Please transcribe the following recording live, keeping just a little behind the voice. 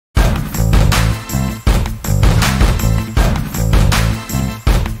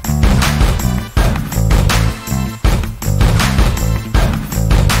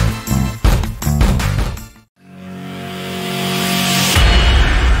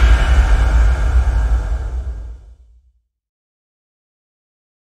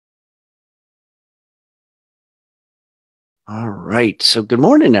All right. So good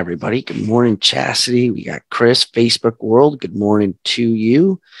morning, everybody. Good morning, Chastity. We got Chris, Facebook World. Good morning to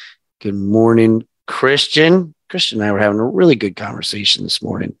you. Good morning, Christian. Christian and I were having a really good conversation this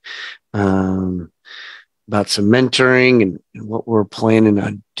morning um, about some mentoring and what we're planning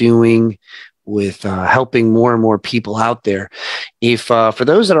on doing with helping more and more people out there. If for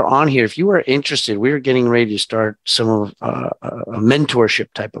those that are on here, if you are interested, we are getting ready to start some of a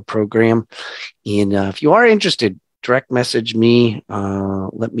mentorship type of program. And if you are interested, direct message me.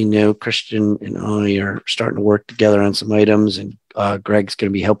 Let me know. Christian and I are starting to work together on some items, and Greg's going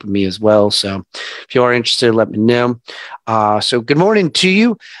to be helping me as well. So if you are interested, let me know. So good morning to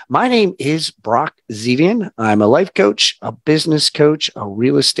you. My name is Brock Zevan. I'm a life coach, a business coach, a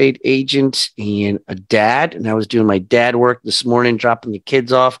real estate agent, and a dad. And I was doing my dad work this morning, dropping the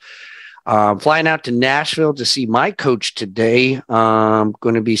kids off. Flying out to Nashville to see my coach today. I'm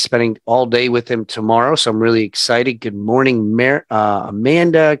going to be spending all day with him tomorrow, so I'm really excited. Good morning,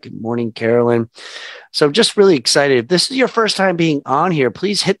 Amanda. Good morning, Carolyn. So just really excited. If this is your first time being on here,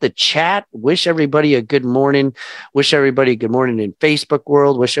 please hit the chat. Wish everybody a good morning. Wish everybody a good morning in Facebook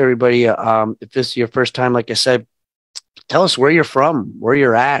world. Wish everybody, if this is your first time, like I said, tell us where you're from, where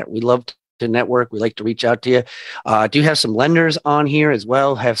you're at. We love to network. We like to reach out to you. Do have some lenders on here as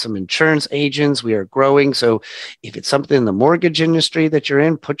well, have some insurance agents. We are growing. So if it's something in the mortgage industry that you're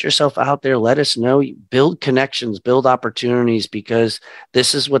in, put yourself out there. Let us know. Build connections, build opportunities, because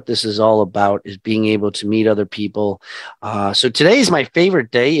this is what this is all about, is being able to meet other people. So today is my favorite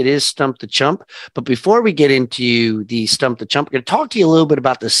day. It is Stump the Chump. But before we get into the Stump the Chump, I'm going to talk to you a little bit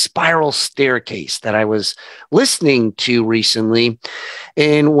about the spiral staircase that I was listening to recently.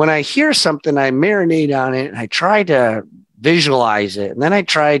 And when I hear something, I marinate on it and I try to visualize it. And then I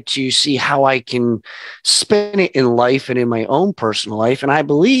try to see how I can spin it in life and in my own personal life. And I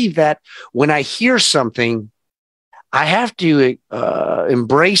believe that when I hear something, I have to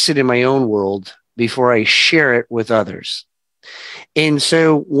embrace it in my own world before I share it with others. And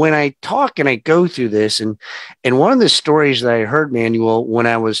so when I talk and I go through this, and one of the stories that I heard, Manuel, when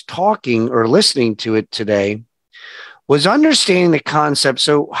I was talking or listening to it today, was understanding the concept.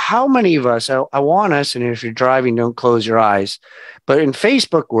 So how many of us, I want us, and if you're driving, don't close your eyes, but in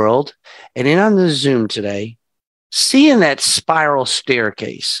Facebook world and in on the Zoom today, seeing that spiral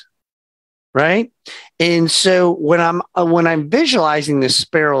staircase, right? And so when I'm visualizing this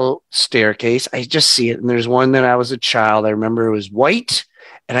spiral staircase, I just see it. And there's one that I was a child. I remember it was white,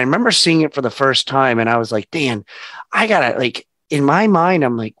 and I remember seeing it for the first time. And I was like, Dan, I gotta, like, in my mind,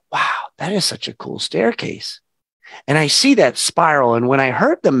 I'm like, wow, that is such a cool staircase. And I see that spiral. And when I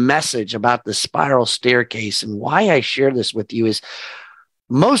heard the message about the spiral staircase, and why I share this with you, is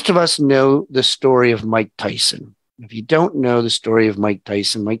most of us know the story of Mike Tyson. If you don't know the story of Mike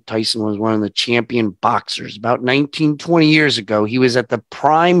Tyson was one of the champion boxers. About 19, 20 years ago, he was at the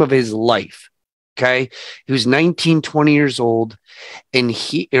prime of his life. Okay. He was 19, 20 years old. And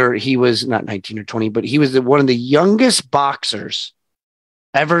he was not 19 or 20, but he was one of the youngest boxers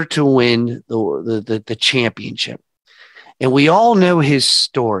ever to win the championship. And we all know his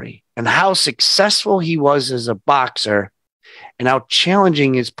story and how successful he was as a boxer and how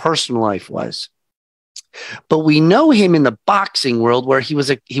challenging his personal life was. But we know him in the boxing world, where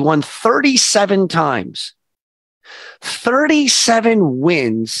he won 37 times, 37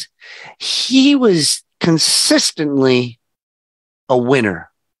 wins. He was consistently a winner.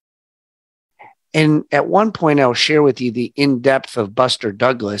 And at one point, I'll share with you the in-depth of Buster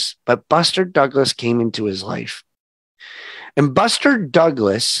Douglas, but Buster Douglas came into his life. And Buster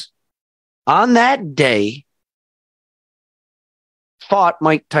Douglas, on that day, fought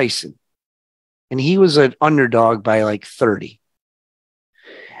Mike Tyson. And he was an underdog by like 30.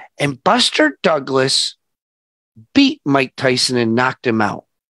 And Buster Douglas beat Mike Tyson and knocked him out.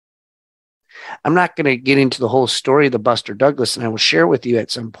 I'm not going to get into the whole story of the Buster Douglas, and I will share with you at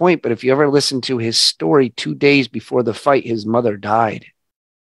some point. But if you ever listen to his story, 2 days before the fight, his mother died.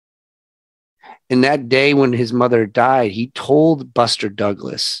 And that day when his mother died, she told Buster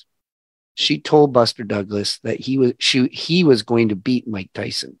Douglas that he was going to beat Mike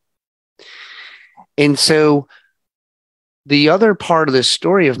Tyson. And so the other part of the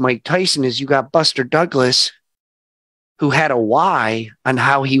story of Mike Tyson is you got Buster Douglas, who had a why on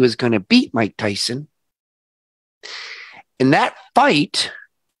how he was going to beat Mike Tyson. And that fight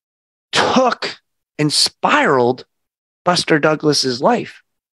took and spiraled Buster Douglas's life.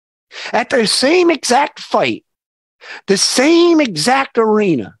 At the same exact fight, the same exact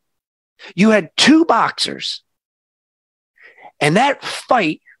arena, you had two boxers. And that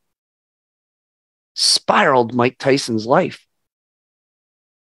fight spiraled Mike Tyson's life.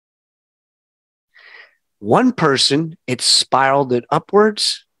 One person, it spiraled it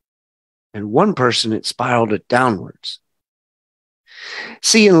upwards, and one person, it spiraled it downwards.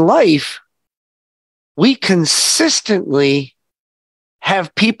 See, in life, we consistently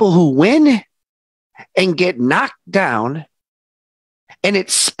have people who win and get knocked down, and it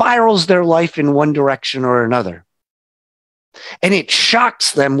spirals their life in one direction or another. And it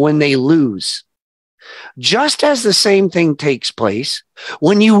shocks them when they lose. Just as the same thing takes place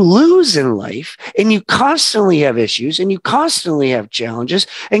when you lose in life and you constantly have issues and you constantly have challenges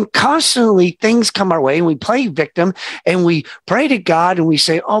and constantly things come our way and we play victim and we pray to God and we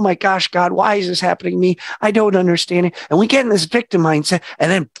say, oh my gosh, God, why is this happening to me? I don't understand it. And we get in this victim mindset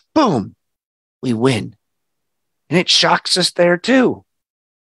and then boom, we win. And it shocks us there too.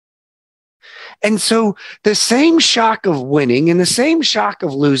 And so the same shock of winning and the same shock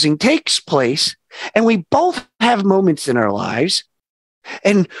of losing takes place. And we both have moments in our lives.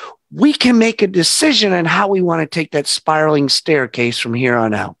 And we can make a decision on how we want to take that spiraling staircase from here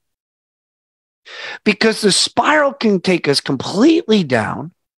on out. Because the spiral can take us completely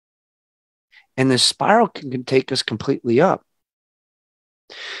down. And the spiral can take us completely up.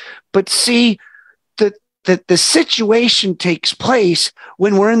 But see, the situation takes place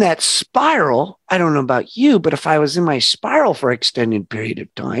when we're in that spiral. I don't know about you, but if I was in my spiral for an extended period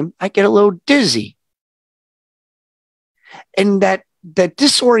of time, I get a little dizzy. And that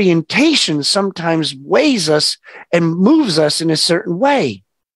disorientation sometimes weighs us and moves us in a certain way.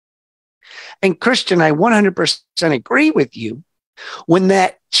 And Christian, I 100% agree with you. When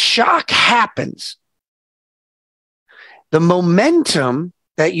that shock happens, the momentum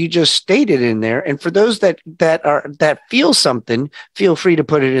that you just stated in there. And for those that feel something, feel free to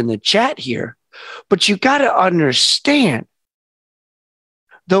put it in the chat here. But you got to understand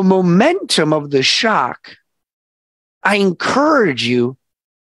the momentum of the shock. I encourage you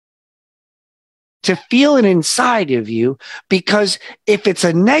to feel it inside of you, because if it's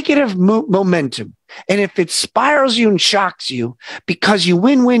a negative momentum and if it spirals you and shocks you because you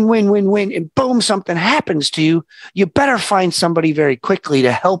win, and boom, something happens to you, you better find somebody very quickly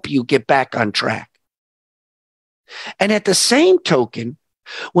to help you get back on track. And at the same token,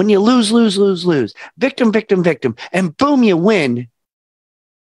 when you lose, victim, and boom, you win,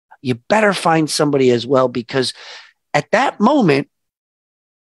 you better find somebody as well, because at that moment,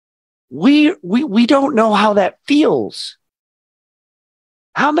 we don't know how that feels.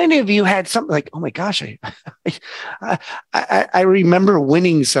 How many of you had something like, oh my gosh, I remember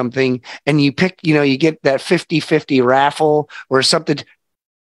winning something, and you pick, you get that 50-50 raffle or something.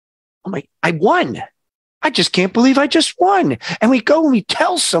 Oh my, I won. I just can't believe I just won. And we go and we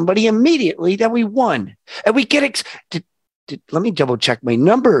tell somebody immediately that we won. And we get, let me double check my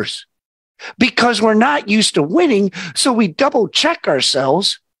numbers, because we're not used to winning. So we double check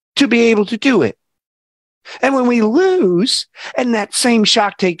ourselves to be able to do it. And when we lose and that same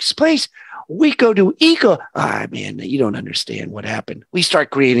shock takes place, we go to ego. Man, you don't understand what happened. We start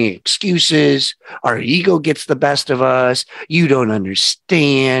creating excuses. Our ego gets the best of us. You don't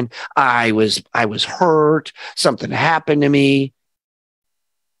understand. I was hurt. Something happened to me.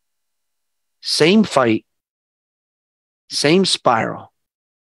 Same fight, same spiral,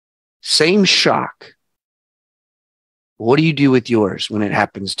 same shock. What do you do with yours when it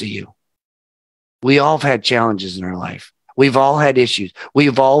happens to you? We all have had challenges in our life. We've all had issues.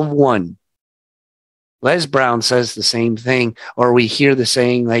 We've all won. Les Brown says the same thing, or we hear the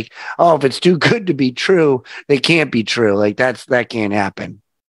saying like, oh, if it's too good to be true, they can't be true. Like that can't happen.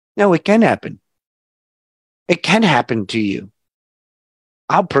 No, it can happen. It can happen to you.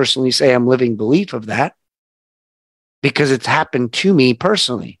 I'll personally say I'm living belief of that, because it's happened to me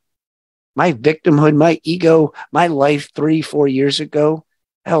personally. My victimhood, my ego, my life 3-4 years ago,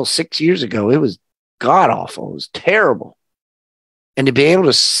 6 years ago, it was god awful. It was terrible. And to be able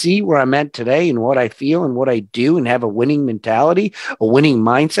to see where I'm at today and what I feel and what I do and have a winning mentality, a winning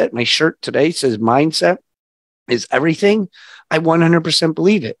mindset. My shirt today says mindset is everything. I 100%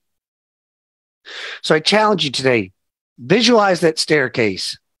 believe it. So I challenge you today, visualize that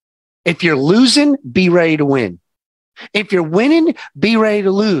staircase. If you're losing, be ready to win. If you're winning, be ready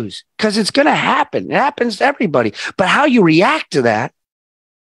to lose, because it's going to happen. It happens to everybody. But how you react to that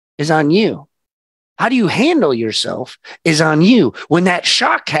is on you. How do you handle yourself is on you. When that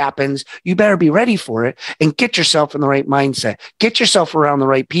shock happens, you better be ready for it and get yourself in the right mindset. Get yourself around the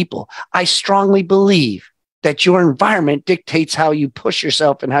right people. I strongly believe that your environment dictates how you push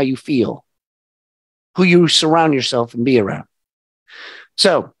yourself and how you feel, who you surround yourself and be around.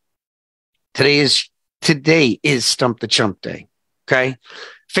 So today is Stump the Chump Day. Okay.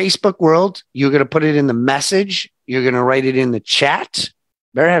 Facebook world, you're going to put it in the message. You're going to write it in the chat.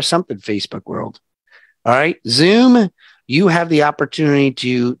 Better have something, Facebook world. All right. Zoom, you have the opportunity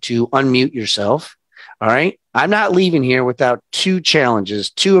to unmute yourself. All right. I'm not leaving here without two challenges,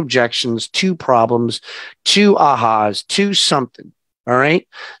 two objections, two problems, two ahas, two something. All right.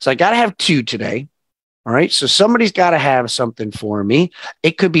 So I got to have two today. All right. So somebody's got to have something for me.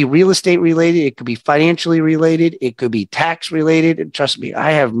 It could be real estate related. It could be financially related. It could be tax related. And trust me,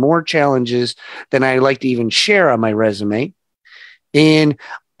 I have more challenges than I like to even share on my resume. And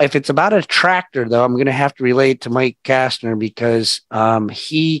if it's about a tractor, though, I'm going to have to relate to Mike Kastner because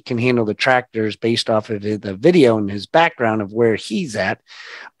he can handle the tractors based off of the video and his background of where he's at.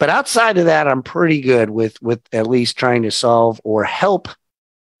 But outside of that, I'm pretty good with at least trying to solve or help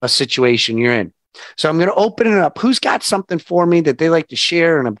a situation you're in. So I'm going to open it up. Who's got something for me that they like to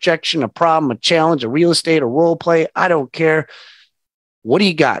share? An objection, a problem, a challenge, a real estate, a role play? I don't care. What do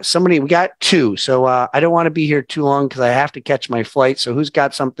you got? Somebody, we got two. So I don't want to be here too long because I have to catch my flight. So who's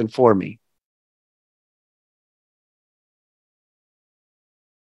got something for me?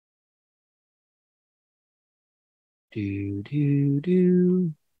 Do, do,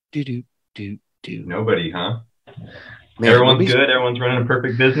 do, do, do, do, do. Nobody, huh? Man, everyone's good. Everyone's running a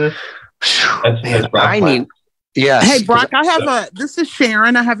perfect business. That's I need. Yes. Hey, Brock, this is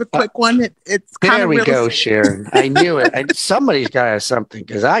Sharon. I have a quick one. It's kind there of we go, Sharon. I knew it. Somebody's got to have something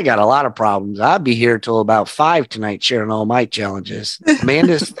because I got a lot of problems. I'll be here till about 5 tonight sharing all my challenges.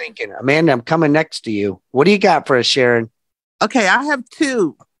 Amanda's thinking. Amanda, I'm coming next to you. What do you got for us, Sharon? Okay, I have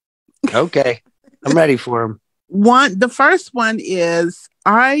two. Okay. I'm ready for them. The first one is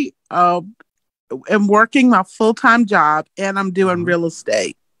I am working my full-time job and I'm doing real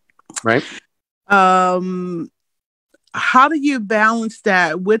estate. Right. How do you balance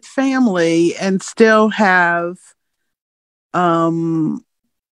that with family and still have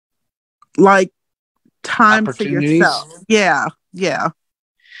like time for yourself? Yeah.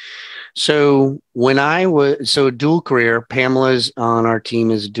 So when I was a dual career, Pamela's on our team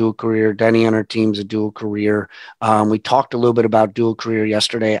is a dual career. Denny on our team is a dual career. We talked a little bit about dual career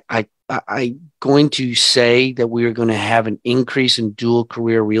yesterday. I going to say that we are going to have an increase in dual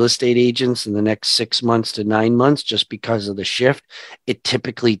career real estate agents in the next 6 months to 9 months, just because of the shift. It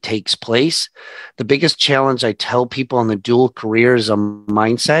typically takes place. The biggest challenge I tell people on the dual careers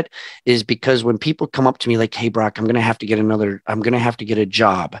mindset is because when people come up to me like, hey, Brock, I'm going to have to get a job. I'm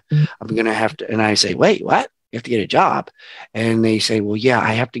going to have to, and I say, wait, what? You have to get a job. And they say, well, yeah,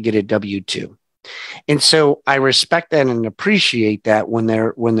 I have to get a W-2. And so I respect that and appreciate that when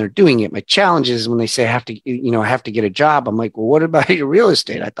they're doing it. My challenge is when they say I have to get a job. I'm like, well, what about your real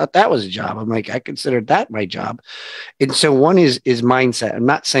estate? I thought that was a job. I'm like, I considered that my job. And so one is mindset. I'm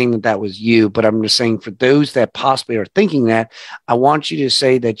not saying that was you, but I'm just saying for those that possibly are thinking that, I want you to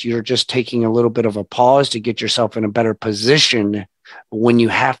say that you're just taking a little bit of a pause to get yourself in a better position when you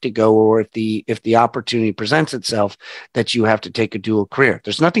have to go, or if the opportunity presents itself that you have to take a dual career.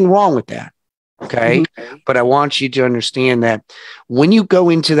 There's nothing wrong with that. Okay. Mm-hmm. But I want you to understand that when you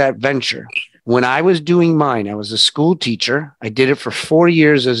go into that venture, when I was doing mine, I was a school teacher. I did it for 4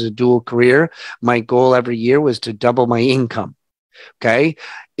 years as a dual career. My goal every year was to double my income. Okay.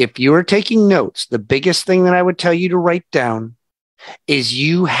 If you are taking notes, the biggest thing that I would tell you to write down is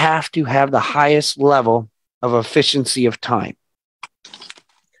you have to have the highest level of efficiency of time.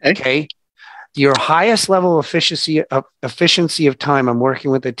 Okay. Your highest level of efficiency of time. I'm working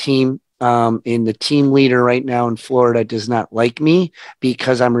with a team. And the team leader right now in Florida does not like me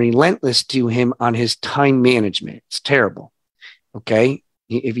because I'm relentless to him on his time management. It's terrible. Okay.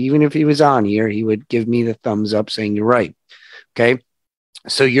 Even if he was on here, he would give me the thumbs up saying you're right. Okay.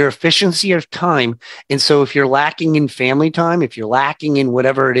 So your efficiency of time. And so if you're lacking in family time, if you're lacking in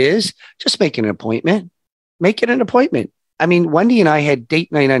whatever it is, just make an appointment. Make it an appointment. I mean, Wendy and I had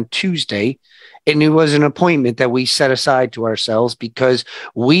date night on Tuesday. And it was an appointment that we set aside to ourselves because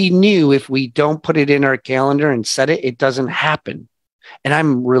we knew if we don't put it in our calendar and set it, it doesn't happen. And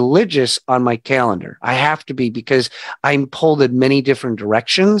I'm religious on my calendar. I have to be because I'm pulled in many different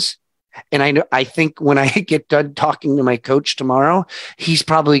directions. And I think when I get done talking to my coach tomorrow, he's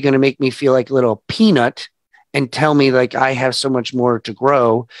probably going to make me feel like a little peanut and tell me like I have so much more to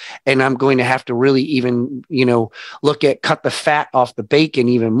grow. And I'm going to have to really even, cut the fat off the bacon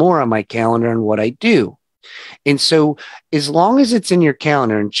even more on my calendar and what I do. And so as long as it's in your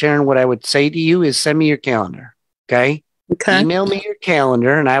calendar, and Sharon, what I would say to you is send me your calendar. Okay. Email me your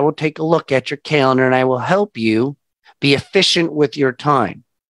calendar and I will take a look at your calendar and I will help you be efficient with your time.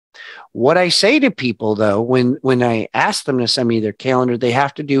 What I say to people though, when I ask them to send me their calendar, they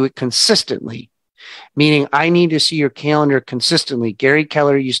have to do it consistently. Meaning I need to see your calendar consistently. Gary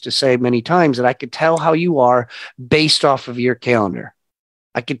Keller used to say many times that I could tell how you are based off of your calendar.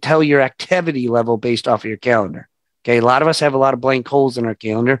 I could tell your activity level based off of your calendar. Okay. A lot of us have a lot of blank holes in our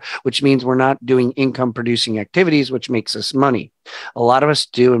calendar, which means we're not doing income producing activities, which makes us money. A lot of us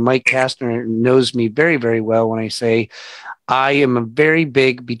do. And Mike Kastner knows me very, very well when I say I am a very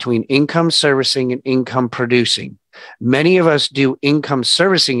big between income servicing and income producing. Many of us do income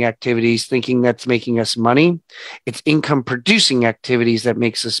servicing activities thinking that's making us money. It's income producing activities that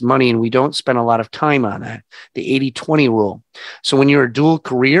makes us money, and we don't spend a lot of time on that. The 80-20 rule. So when you're a dual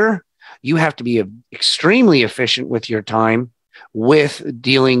career, you have to be extremely efficient with your time with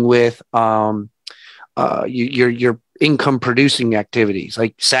dealing with your income producing activities.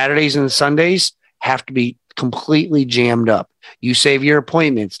 Like Saturdays and Sundays have to be completely jammed up. You save your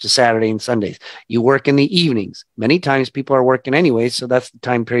appointments to Saturday and Sundays. You work in the evenings. Many times people are working anyway, so that's the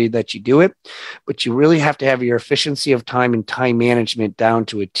time period that you do it. But you really have to have your efficiency of time and time management down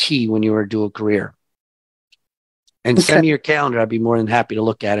to a T when you are a dual career. And send me your calendar. I'd be more than happy to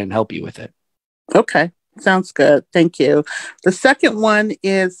look at it and help you with it. Okay. Sounds good. Thank you. The second one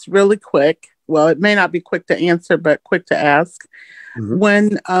is really quick. Well, it may not be quick to answer, but quick to ask. Mm-hmm.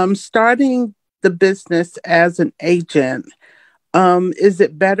 When starting the business as an agent, is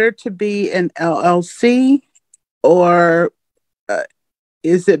it better to be an LLC or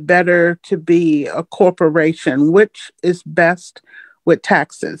is it better to be a corporation? Which is best with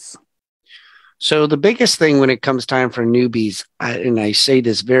taxes? So the biggest thing when it comes time for newbies, and I say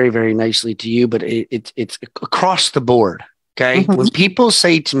this very, very nicely to you, but it's across the board. Okay. Mm-hmm. When people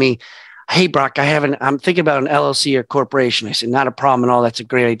say to me, hey, Brock, I'm thinking about an LLC or corporation. I said, not a problem at all. That's a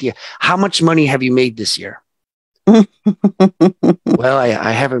great idea. How much money have you made this year? Well,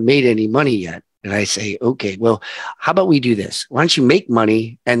 I haven't made any money yet. And I say, okay, well, how about we do this? Why don't you make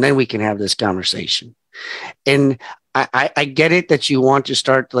money and then we can have this conversation? And I get it that you want to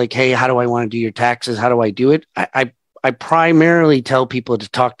start like, hey, how do I want to do your taxes? How do I do it? I primarily tell people to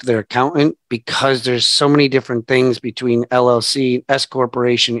talk to their accountant because there's so many different things between LLC, S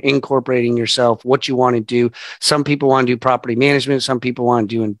corporation, incorporating yourself, what you want to do. Some people want to do property management. Some people want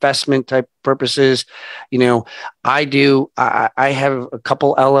to do investment type purposes. You know, I have a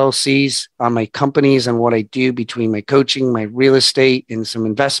couple LLCs on my companies and what I do between my coaching, my real estate, and some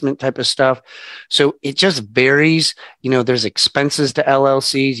investment type of stuff. So it just varies. You know, there's expenses to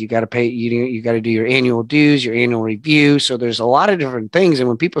LLCs. You got to pay, you got to do your annual dues, your annual review. So there's a lot of different things. And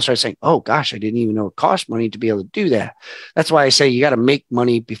when people start saying, oh gosh, I didn't even know it cost money to be able to do that. That's why I say you got to make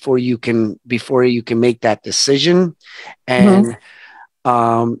money before you can make that decision. And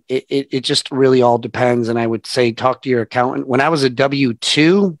it just really all depends. And I would say, talk to your accountant. When I was a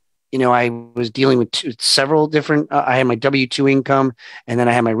W-2, you know, I was dealing with several different, I had my W-2 income and then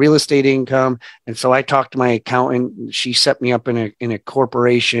I had my real estate income. And so I talked to my accountant. She set me up in a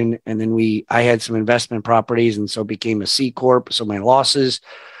corporation. And then I had some investment properties and so became a C Corp. So my losses,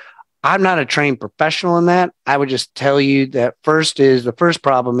 I'm not a trained professional in that. I would just tell you that the first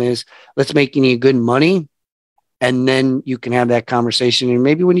problem is let's make you good money. And then you can have that conversation. And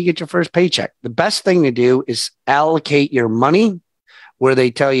maybe when you get your first paycheck, the best thing to do is allocate your money where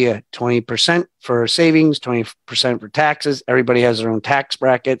they tell you 20% for savings, 20% for taxes. Everybody has their own tax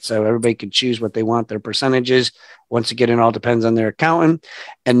bracket. So everybody can choose what they want, their percentages. Once again, it all depends on their accountant.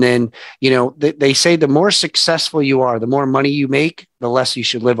 And then, you know, they say the more successful you are, the more money you make, the less you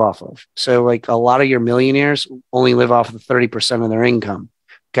should live off of. So like a lot of your millionaires only live off of 30% of their income.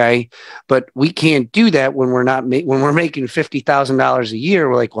 Okay. But we can't do that when we're making $50,000 a year.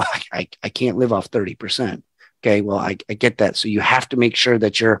 We're like, well, I can't live off 30%. Okay. Well, I get that. So you have to make sure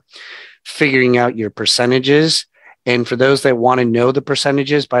that you're figuring out your percentages. And for those that want to know the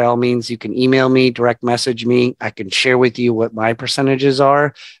percentages, by all means, you can email me, direct message me. I can share with you what my percentages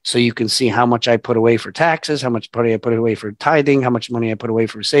are so you can see how much I put away for taxes, how much money I put away for tithing, how much money I put away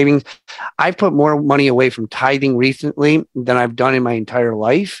for savings. I've put more money away from tithing recently than I've done in my entire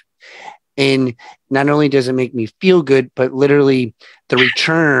life. And not only does it make me feel good, but literally the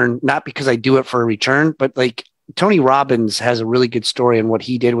return, not because I do it for a return, but like Tony Robbins has a really good story on what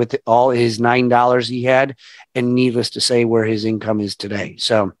he did with all his $9 he had, and needless to say, where his income is today.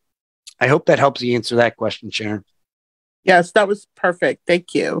 So I hope that helps you answer that question, Sharon. Yes, that was perfect.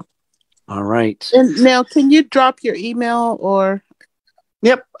 Thank you. All right. And now, can you drop your email or?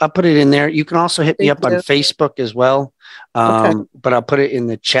 Yep, I'll put it in there. You can also hit me up on Facebook as well. But I'll put it in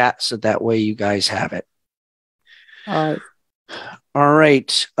the chat so that way you guys have it. All right. All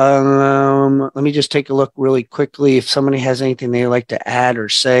right. Let me just take a look really quickly. If somebody has anything they'd like to add or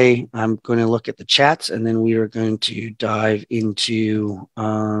say, I'm going to look at the chats and then we are going to dive into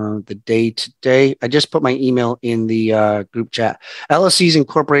the day today. I just put my email in the group chat. LLCs and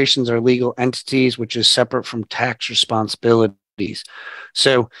corporations are legal entities, which is separate from tax responsibility. opportunities.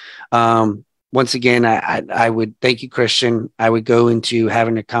 So, once again, I would thank you, Christian. I would go into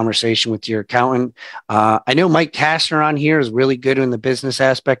having a conversation with your accountant. I know Mike Kastner on here is really good in the business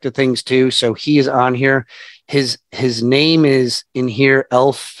aspect of things too. So he is on here. His name is in here,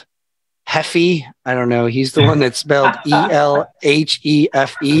 Elf Heffy. I don't know. He's the one that's spelled Elhefe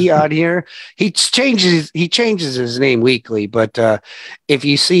on here. He changes his name weekly, but if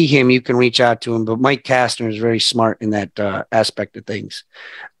you see him, you can reach out to him. But Mike Kastner is very smart in that aspect of things.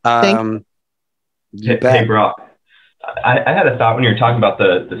 Hey, Brock, I had a thought when you were talking about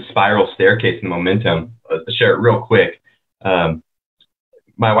the spiral staircase and the momentum. To share it real quick.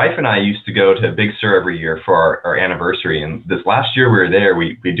 My wife and I used to go to Big Sur every year for our anniversary. And this last year we were there,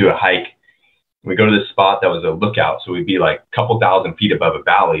 we do a hike. We go to this spot that was a lookout. So we'd be like a couple thousand feet above a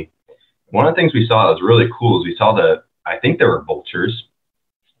valley. One of the things we saw that was really cool is we saw I think there were vultures,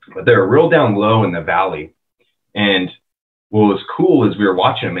 but they were real down low in the valley. And what was cool is we were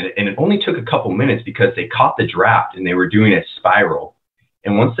watching them, and it only took a couple minutes because they caught the draft and they were doing a spiral.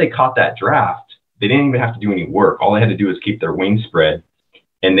 And once they caught that draft, they didn't even have to do any work. All they had to do was keep their wings spread.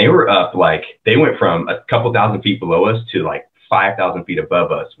 And they were up, they went from a couple thousand feet below us to 5,000 feet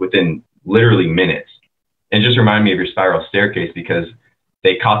above us within literally minutes. And it just reminded me of your spiral staircase because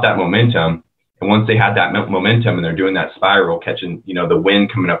they caught that momentum. And once they had that momentum and they're doing that spiral, catching, the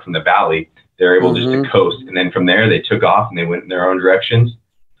wind coming up from the valley, they're able just to coast. And then from there, they took off and they went in their own directions.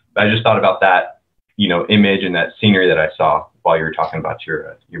 But I just thought about that, image and that scenery that I saw while you were talking about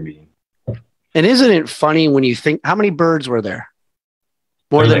your meeting. And isn't it funny when you think, how many birds were there?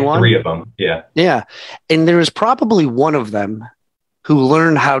 More than one? 3 of them. Yeah. Yeah. And there was probably one of them who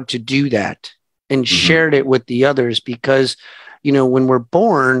learned how to do that and shared it with the others because, when we're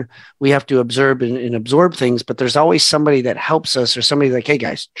born, we have to observe and absorb things, but there's always somebody that helps us or somebody like, hey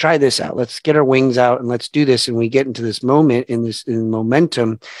guys, try this out. Let's get our wings out and let's do this. And we get into this moment in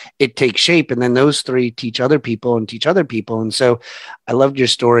momentum, it takes shape. And then those 3 teach other people and teach other people. And so I loved your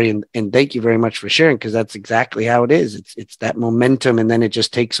story and thank you very much for sharing because that's exactly how it is. It's that momentum and then it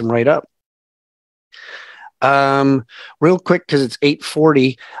just takes them right up. Real quick, because it's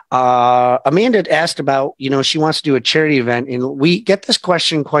 8:40. Amanda asked about, she wants to do a charity event, and we get this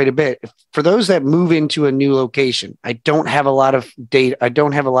question quite a bit. For those that move into a new location, I don't have a lot of data. I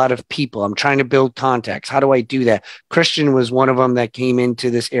don't have a lot of people. I'm trying to build contacts. How do I do that? Christian was one of them that came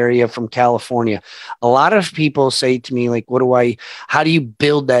into this area from California. A lot of people say to me, how do you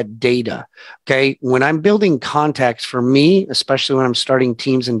build that data? Okay. When I'm building contacts for me, especially when I'm starting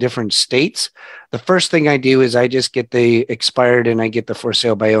teams in different states, the first thing I do is I just get the expired and I get the for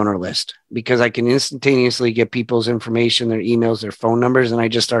sale by owner list because I can instantaneously get people's information, their emails, their phone numbers, and I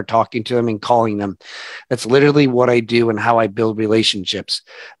just start talking to them and calling them. That's literally what I do and how I build relationships.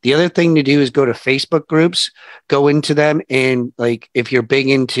 The other thing to do is go to Facebook groups, go into them. And if you're big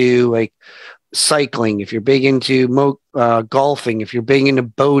into cycling, if you're big into golfing, if you're big into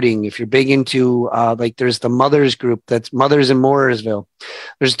boating, if you're big into there's the mothers group that's Mothers in Mooresville.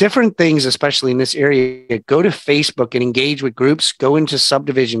 There's different things, especially in this area. Go to Facebook and engage with groups, go into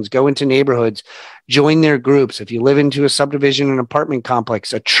subdivisions, go into neighborhoods, join their groups. If you live into a subdivision, an apartment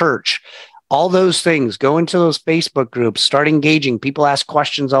complex, a church, all those things, go into those Facebook groups, start engaging. People ask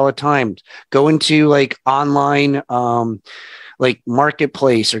questions all the time. Go into online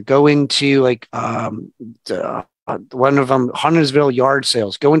marketplace or go into one of them, Huntersville yard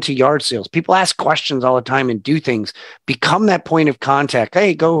sales, go into yard sales. People ask questions all the time and do things. Become that point of contact.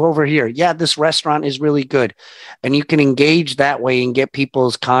 Hey, go over here. Yeah, this restaurant is really good. And you can engage that way and get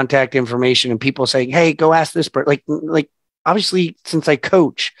people's contact information and people saying, hey, go ask this person. Obviously, since I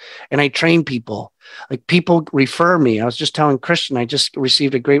coach and I train people, people refer me. I was just telling Christian, I just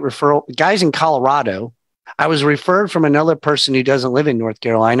received a great referral. Guys in Colorado, I was referred from another person who doesn't live in North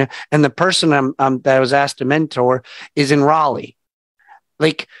Carolina. And the person that I was asked to mentor is in Raleigh.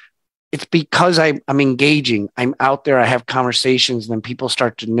 It's because I'm engaging. I'm out there. I have conversations and then people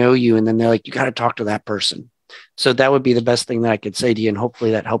start to know you. And then they're like, you got to talk to that person. So that would be the best thing that I could say to you. And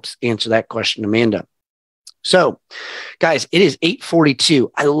hopefully that helps answer that question, Amanda. So, guys, it is 8:42.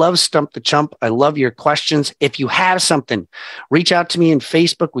 I love Stump the Chump. I love your questions. If you have something, reach out to me in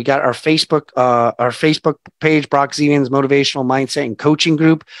Facebook. We got our Facebook page, Brock Zevan's Motivational Mindset and Coaching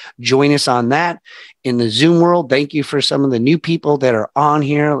Group. Join us on that. In the Zoom world, thank you for some of the new people that are on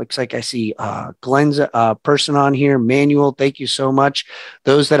here. Looks like I see Glenn's person on here. Manuel, thank you so much.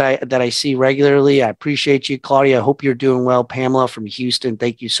 Those that I see regularly, I appreciate you. Claudia, I hope you're doing well. Pamela from Houston,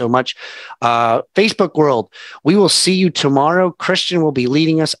 thank you so much. Facebook world, we will see you tomorrow. Christian will be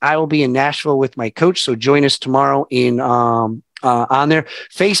leading us. I will be in Nashville with my coach, so join us tomorrow in on there.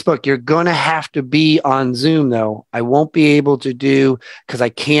 Facebook, you're going to have to be on Zoom, though. I won't be able to do because I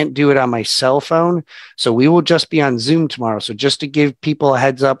can't do it on my cell phone. So we will just be on Zoom tomorrow. So just to give people a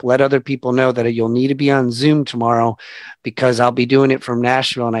heads up, let other people know that you'll need to be on Zoom tomorrow because I'll be doing it from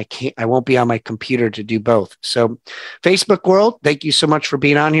Nashville and I won't be on my computer to do both. So Facebook world, thank you so much for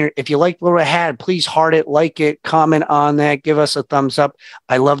being on here. If you liked what I had, please heart it, like it, comment on that, give us a thumbs up.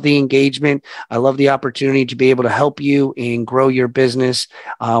 I love the engagement. I love the opportunity to be able to help you and grow your business,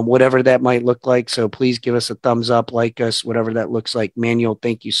 whatever that might look like. So please give us a thumbs up, like us, whatever that looks like. Manuel,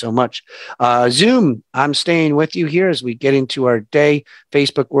 thank you so much. Zoom, I'm staying with you here as we get into our day.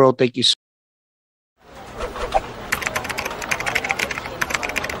 Facebook world, thank you so